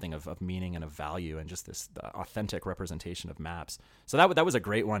pull something of meaning and of value, and just this authentic representation of maps. So that was a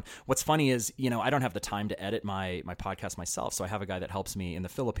great one. What's funny is, I don't have the time to edit my podcast myself, so I have a guy that helps me in the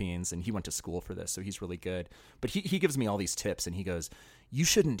Philippines, and he went to school for this, so he's really good. But he gives me all these tips, and he goes, you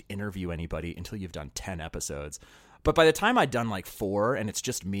shouldn't interview anybody until you've done 10 episodes. But by the time I'd done like 4 and it's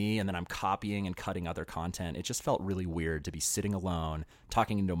just me and then I'm copying and cutting other content, it just felt really weird to be sitting alone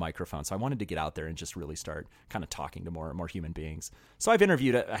talking into a microphone. So I wanted to get out there and just really start kind of talking to more human beings. So I've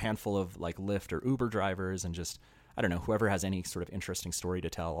interviewed a handful of like Lyft or Uber drivers, and just, I don't know, whoever has any sort of interesting story to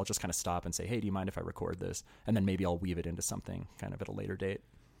tell, I'll just kind of stop and say, hey, do you mind if I record this? And then maybe I'll weave it into something kind of at a later date.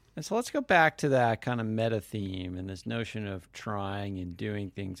 And so let's go back to that kind of meta theme and this notion of trying and doing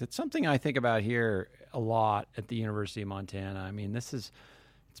things. It's something I think about here a lot at the University of Montana. I mean, it's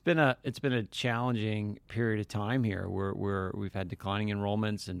been a challenging period of time here where we've had declining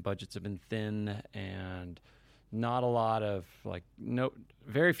enrollments and budgets have been thin, and not a lot of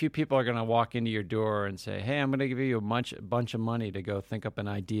very few people are going to walk into your door and say, "Hey, I'm going to give you a bunch of money to go think up an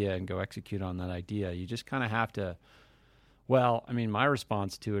idea and go execute on that idea." You just kind of have to. Well, I mean, my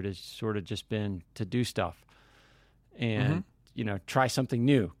response to it has sort of just been to do stuff and, try something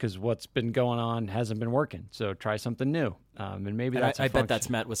new, because what's been going on hasn't been working. So try something new. And maybe that's I bet that's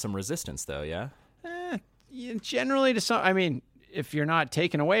met with some resistance, though, yeah? Generally, if you're not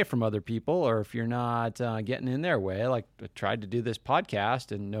taken away from other people, or if you're not getting in their way, like I tried to do this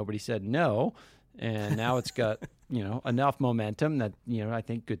podcast and nobody said no. And now it's got, enough momentum that, I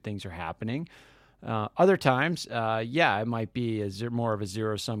think good things are happening. Other times, it might be more of a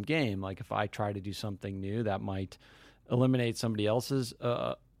zero-sum game. Like if I try to do something new, that might eliminate somebody else's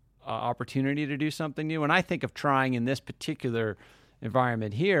opportunity to do something new. And I think of trying in this particular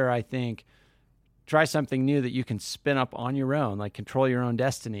environment here, I think try something new that you can spin up on your own, like control your own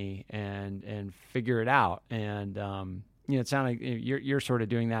destiny and figure it out. And, it sounds like you're sort of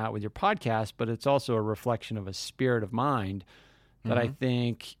doing that with your podcast, but it's also a reflection of a spirit of mind that I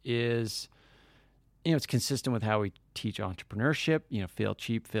think is... it's consistent with how we teach entrepreneurship, fail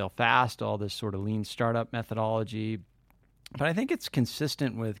cheap, fail fast, all this sort of lean startup methodology. But I think it's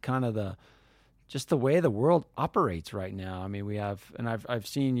consistent with kind of the way the world operates right now. I mean, we have, and I've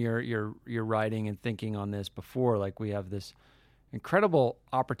seen your writing and thinking on this before, like we have this incredible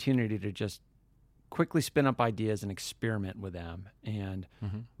opportunity to just quickly spin up ideas and experiment with them. And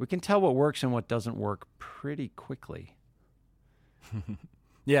we can tell what works and what doesn't work pretty quickly.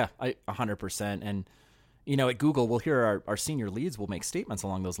 Yeah, 100%. And, at Google, we'll hear our senior leads will make statements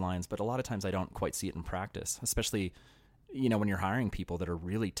along those lines, but a lot of times I don't quite see it in practice, especially, when you're hiring people that are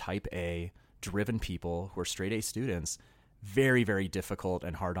really type A driven people who are straight A students. Very, very difficult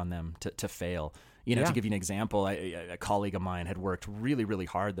and hard on them to fail. To give you an example, a colleague of mine had worked really, really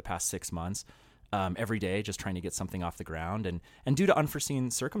hard the past 6 months, every day, just trying to get something off the ground. And due to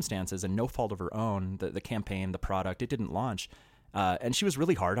unforeseen circumstances and no fault of her own, the campaign, the product, it didn't launch. And she was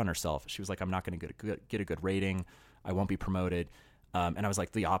really hard on herself. She was like, I'm not going to get a good rating. I won't be promoted. And I was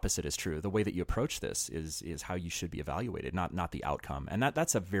like, the opposite is true. The way that you approach this is how you should be evaluated, not the outcome. And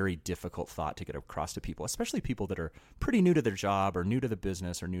that's a very difficult thought to get across to people, especially people that are pretty new to their job or new to the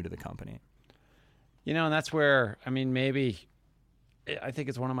business or new to the company. And that's where, maybe I think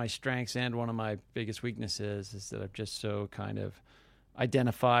it's one of my strengths and one of my biggest weaknesses is that I've just so kind of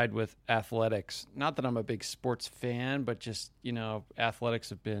identified with athletics. Not that I'm a big sports fan, but just, athletics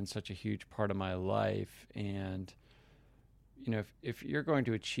have been such a huge part of my life. And, if you're going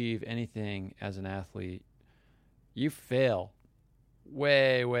to achieve anything as an athlete, you fail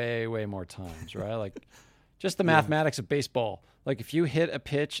way, way, way more times, right? Like just the mathematics of baseball. Like if you hit a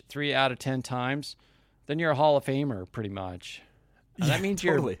pitch 3 out of 10 times, then you're a Hall of Famer pretty much. That means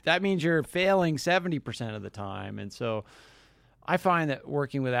you're failing 70% of the time. And so I find that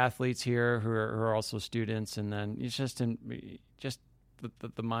working with athletes here who are also students, and then it's just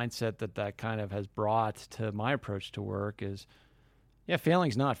the mindset that kind of has brought to my approach to work is,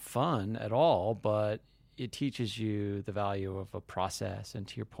 failing's not fun at all, but it teaches you the value of a process. And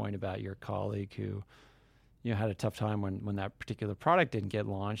to your point about your colleague who, had a tough time when that particular product didn't get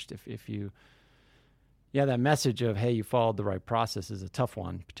launched, if you, that message of, hey, you followed the right process is a tough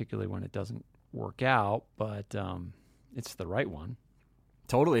one, particularly when it doesn't work out, but it's the right one.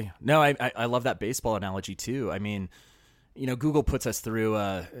 Totally. No, I love that baseball analogy too. I mean, Google puts us through,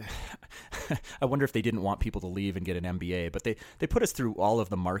 I wonder if they didn't want people to leave and get an MBA, but they put us through all of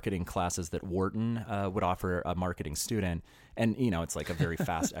the marketing classes that Wharton would offer a marketing student. And, it's like a very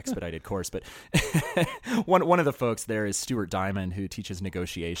fast expedited course. But one of the folks there is Stuart Diamond, who teaches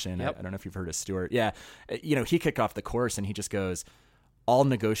negotiation. Yep. I don't know if you've heard of Stuart. Yeah. He kicked off the course and he just goes, all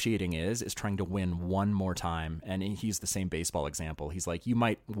negotiating is trying to win one more time. And he's the same baseball example. He's like, you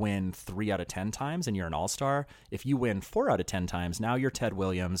might win 3 out of 10 times and you're an all-star. If you win 4 out of 10 times, now you're Ted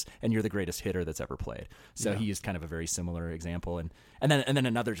Williams and you're the greatest hitter that's ever played. So he used kind of a very similar example. And then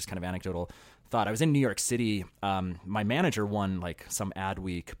another just kind of anecdotal thought. I was in New York City. My manager won like some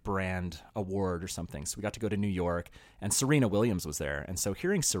Adweek brand award or something. So we got to go to New York and Serena Williams was there. And so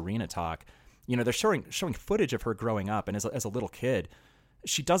hearing Serena talk, they're showing footage of her growing up. And as a little kid,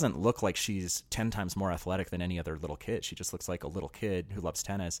 she doesn't look like she's 10 times more athletic than any other little kid. She just looks like a little kid who loves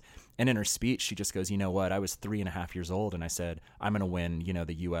tennis. And in her speech, she just goes, you know what? I was 3.5 years old and I said, I'm going to win,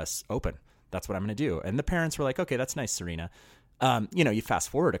 the US Open. That's what I'm going to do. And the parents were like, okay, that's nice, Serena. You fast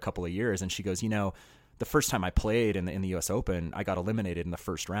forward a couple of years, and she goes, the first time I played in the U.S. Open, I got eliminated in the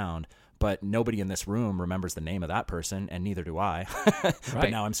first round, but nobody in this room remembers the name of that person, and neither do I.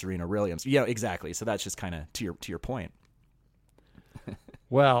 But now I'm Serena Williams. Yeah, exactly. So that's just kind of to your point.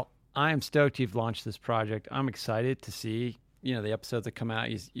 Well, I am stoked you've launched this project. I'm excited to see, the episodes that come out.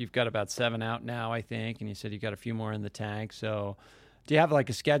 You've got about 7 out now, I think, and you said you've got a few more in the tank. So do you have like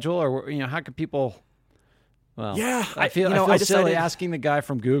a schedule, or, how can people... Well, yeah, I feel silly asking the guy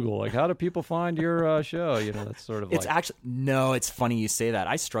from Google, like, how do people find your show? That's sort of it's actually, no, it's funny you say that.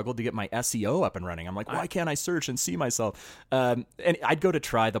 I struggled to get my SEO up and running. I'm like, why can't I search and see myself? And I'd go to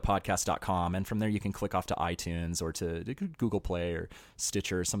trythepodcast.com, and from there you can click off to iTunes or to Google Play or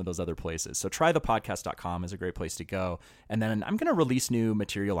Stitcher, some of those other places. So trythepodcast.com is a great place to go. And then I'm going to release new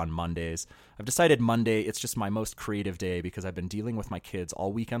material on Mondays. I've decided Monday, it's just my most creative day because I've been dealing with my kids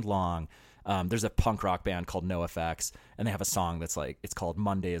all weekend long. There's a punk rock band called NoFX, and they have a song that's it's called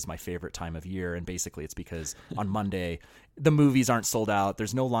Monday is my favorite time of year. And basically it's because on Monday, the movies aren't sold out.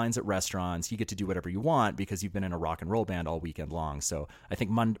 There's no lines at restaurants. You get to do whatever you want because you've been in a rock and roll band all weekend long. So I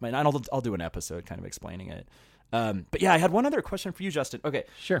think Monday, I'll do an episode kind of explaining it. But yeah, I had one other question for you, Justin. Okay.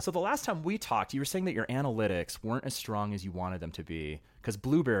 Sure. So the last time we talked, you were saying that your analytics weren't as strong as you wanted them to be because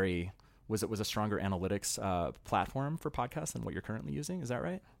Blueberry was a stronger analytics platform for podcasts than what you're currently using. Is that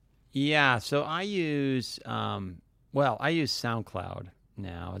right? Yeah, so I use SoundCloud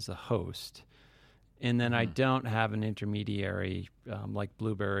now as a host, and then I don't have an intermediary like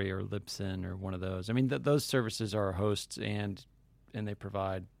Blueberry or Libsyn or one of those. I mean, those services are hosts, and they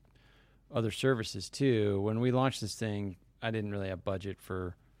provide other services too. When we launched this thing, I didn't really have budget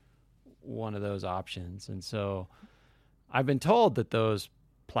for one of those options, and so I've been told that those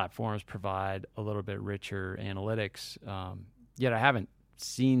platforms provide a little bit richer analytics, yet I haven't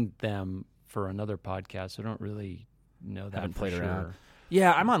seen them for another podcast, so I don't really know that. Haven't for played sure. around.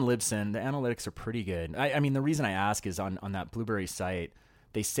 Yeah, I'm on Libsyn. The analytics are pretty good. I mean, the reason I ask is on that Blueberry site,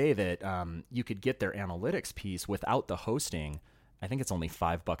 they say that you could get their analytics piece without the hosting. I think it's only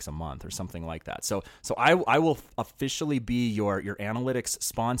 $5 a month or something like that. So I will officially be your analytics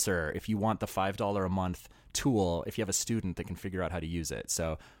sponsor if you want the $5 a month tool, if you have a student that can figure out how to use it.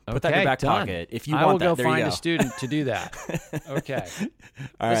 So put that in your back pocket. If you want that, I will there go you find go. a student to do that. Okay.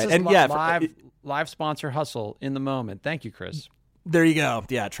 All this right. is And live sponsor hustle in the moment. Thank you, Chris. There you go.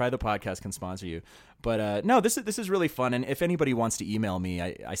 Yeah, Try the Podcast can sponsor you. But no, this is really fun. And if anybody wants to email me,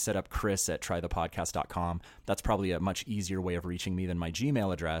 I set up Chris at trythepodcast.com. That's probably a much easier way of reaching me than my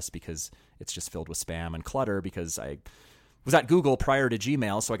Gmail address because it's just filled with spam and clutter because I was at Google prior to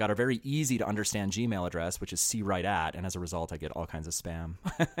Gmail, so I got a very easy to understand Gmail address, which is CWright @ and as a result, I get all kinds of spam.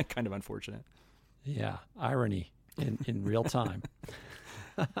 Kind of unfortunate. Yeah, irony in real time.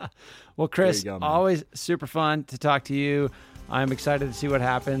 Well, Chris, go, always super fun to talk to you. I'm excited to see what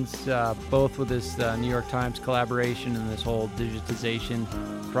happens, both with this New York Times collaboration and this whole digitization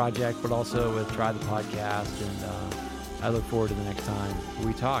project, but also with Try the Podcast. And I look forward to the next time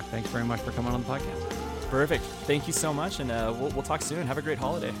we talk. Thanks very much for coming on the podcast. Perfect. Thank you so much, and we'll talk soon. Have a great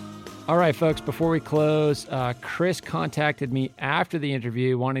holiday. All right, folks, before we close, Chris contacted me after the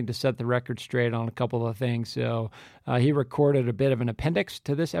interview wanting to set the record straight on a couple of things. So he recorded a bit of an appendix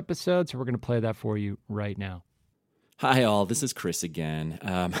to this episode, so we're going to play that for you right now. Hi, all. This is Chris again.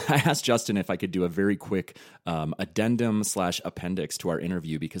 I asked Justin if I could do a very quick addendum/appendix to our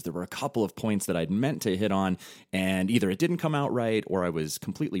interview because there were a couple of points that I'd meant to hit on, and either it didn't come out right, or I was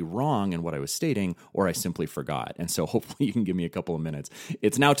completely wrong in what I was stating, or I simply forgot. And so hopefully you can give me a couple of minutes.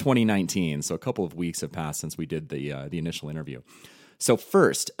 It's now 2019, so a couple of weeks have passed since we did the initial interview. So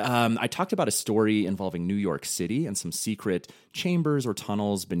first, I talked about a story involving New York City and some secret chambers or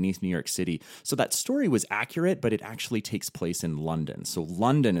tunnels beneath New York City. So that story was accurate, but it actually takes place in London. So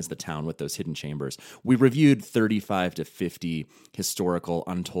London is the town with those hidden chambers. We reviewed 35 to 50 historical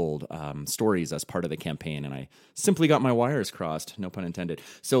untold stories as part of the campaign, and I simply got my wires crossed, no pun intended.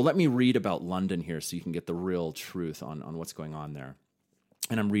 So let me read about London here so you can get the real truth on what's going on there.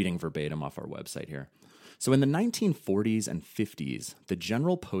 And I'm reading verbatim off our website here. So in the 1940s and 50s, the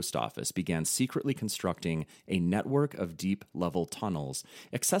General Post Office began secretly constructing a network of deep-level tunnels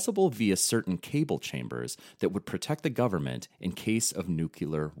accessible via certain cable chambers that would protect the government in case of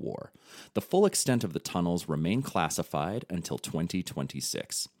nuclear war. The full extent of the tunnels remain classified until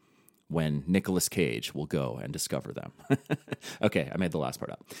 2026. When Nicolas Cage will go and discover them. Okay, I made the last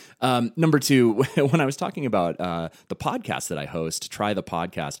part up. Number two, when I was talking about the podcast that I host, Try the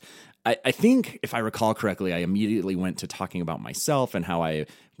Podcast, I think, if I recall correctly, I immediately went to talking about myself and how I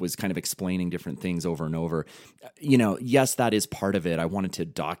was kind of explaining different things over and over. Yes, that is part of it. I wanted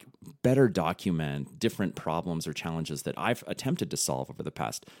to better document different problems or challenges that I've attempted to solve over the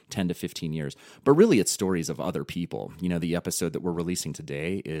past 10 to 15 years. But really, it's stories of other people. The episode that we're releasing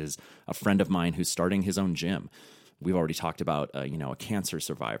today is a friend of mine who's starting his own gym. We've already talked about, a cancer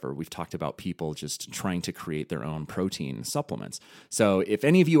survivor. We've talked about people just trying to create their own protein supplements. So if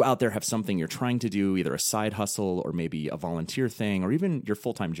any of you out there have something you're trying to do, either a side hustle or maybe a volunteer thing or even your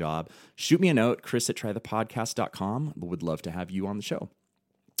full-time job, shoot me a note, chris@trythepodcast.com. Would love to have you on the show.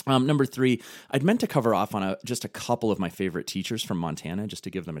 Number 3, I'd meant to cover off on just a couple of my favorite teachers from Montana, just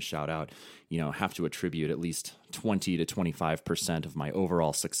to give them a shout out. Have to attribute at least 20 to 25% of my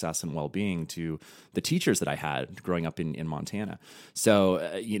overall success and well-being to the teachers that I had growing up in Montana. So,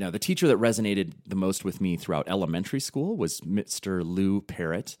 the teacher that resonated the most with me throughout elementary school was Mr. Lou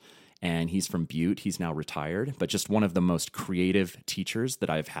Parrott. And he's from Butte. He's now retired, but just one of the most creative teachers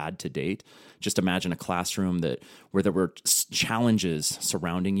that I've had to date. Just imagine a classroom where there were challenges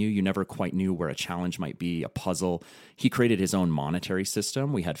surrounding you. You never quite knew where a challenge might be, a puzzle. He created his own monetary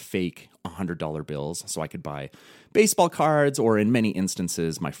system. We had fake $100 bills, so I could buy baseball cards, or in many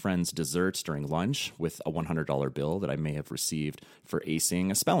instances, my friend's desserts during lunch with a $100 bill that I may have received for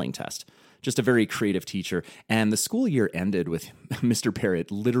acing a spelling test. Just a very creative teacher. And the school year ended with Mr.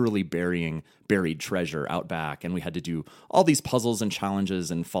 Parrott literally burying buried treasure out back. And we had to do all these puzzles and challenges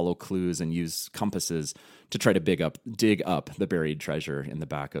and follow clues and use compasses to try to dig up the buried treasure in the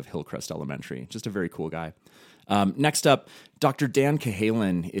back of Hillcrest Elementary. Just a very cool guy. Next up, Dr. Dan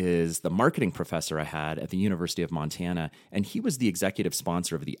Cahalan is the marketing professor I had at the University of Montana, and he was the executive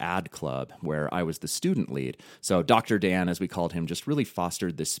sponsor of the Ad Club, where I was the student lead. So Dr. Dan, as we called him, just really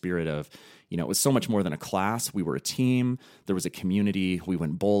fostered this spirit of, it was so much more than a class. We were a team. There was a community. We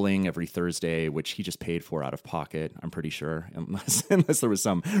went bowling every Thursday, which he just paid for out of pocket, I'm pretty sure, unless there was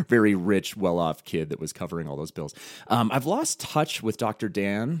some very rich, well-off kid that was covering all those bills. I've lost touch with Dr.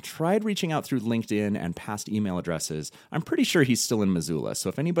 Dan, tried reaching out through LinkedIn and past email addresses. I'm pretty sure he's still in Missoula. So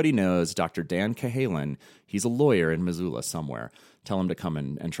if anybody knows Dr. Dan Cahalan, he's a lawyer in Missoula somewhere. Tell him to come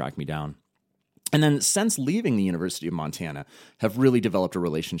and track me down. And then since leaving the University of Montana, have really developed a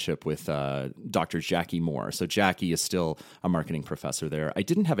relationship with Dr. Jackie Moore. So Jackie is still a marketing professor there. I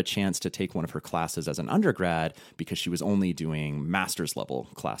didn't have a chance to take one of her classes as an undergrad because she was only doing master's level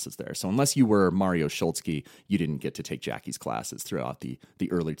classes there. So unless you were Mario Schultzke, you didn't get to take Jackie's classes throughout the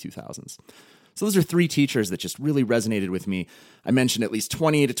early 2000s. So those are 3 teachers that just really resonated with me. I mentioned at least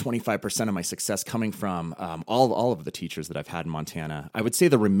 20 to 25% of my success coming from all of the teachers that I've had in Montana. I would say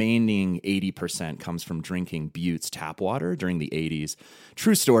the remaining 80% comes from drinking Butte's tap water during the 80s.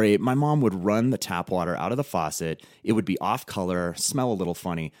 True story, my mom would run the tap water out of the faucet. It would be off color, smell a little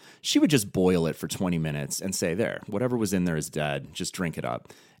funny. She would just boil it for 20 minutes and say, there, whatever was in there is dead. Just drink it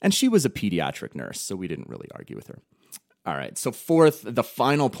up. And she was a pediatric nurse, so we didn't really argue with her. All right, so fourth, the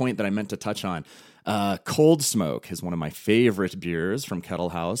final point that I meant to touch on, Cold Smoke is one of my favorite beers from Kettle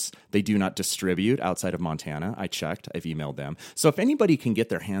House. They do not distribute outside of Montana. I checked. I've emailed them. So if anybody can get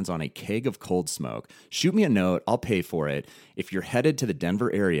their hands on a keg of Cold Smoke, shoot me a note. I'll pay for it. If you're headed to the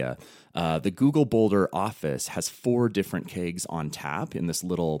Denver area, the Google Boulder office has 4 different kegs on tap in this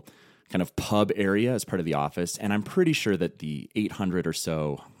little kind of pub area as part of the office. And I'm pretty sure that the 800 or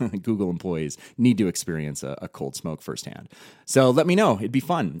so Google employees need to experience a Cold Smoke firsthand. So let me know. It'd be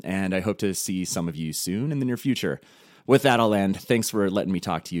fun. And I hope to see some of you soon in the near future. With that, I'll end. Thanks for letting me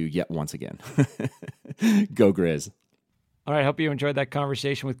talk to you yet once again. Go Grizz. All right, I hope you enjoyed that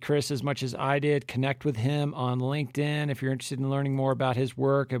conversation with Chris as much as I did. Connect with him on LinkedIn if you're interested in learning more about his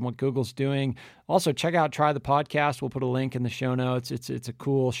work and what Google's doing. Also, check out Try the Podcast. We'll put a link in the show notes. It's a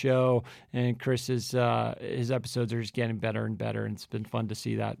cool show, and Chris's his episodes are just getting better and better, and it's been fun to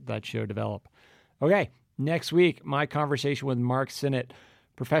see that show develop. Okay, next week, my conversation with Mark Sinnott,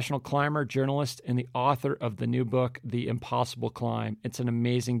 professional climber, journalist, and the author of the new book, The Impossible Climb. It's an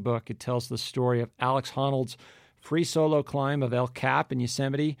amazing book. It tells the story of Alex Honnold's free solo climb of El Cap in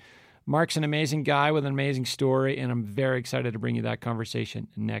Yosemite. Mark's an amazing guy with an amazing story, and I'm very excited to bring you that conversation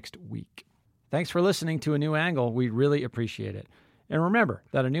next week. Thanks for listening to A New Angle. We really appreciate it. And remember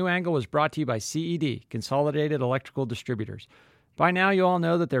that A New Angle was brought to you by CED, Consolidated Electrical Distributors. By now, you all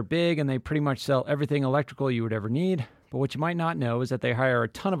know that they're big and they pretty much sell everything electrical you would ever need. But what you might not know is that they hire a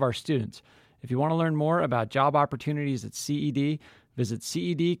ton of our students. If you want to learn more about job opportunities at CED, visit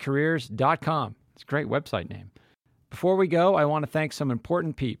cedcareers.com. It's a great website name. Before we go, I want to thank some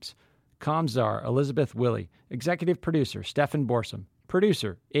important peeps. Comzar, Elizabeth Willie, executive producer, Stefan Borsum,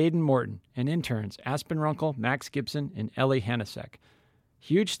 producer, Aidan Morton, and interns, Aspen Runkle, Max Gibson, and Ellie Hanasek.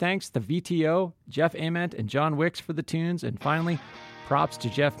 Huge thanks to VTO, Jeff Ament, and John Wicks for the tunes. And finally, props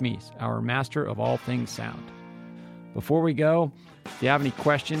to Jeff Meese, our master of all things sound. Before we go, if you have any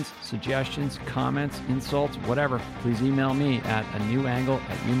questions, suggestions, comments, insults, whatever, please email me at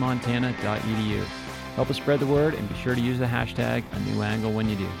anewangle@umontana.edu. Help us spread the word and be sure to use the hashtag #anewangle when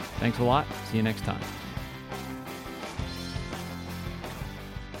you do. Thanks a lot. See you next time.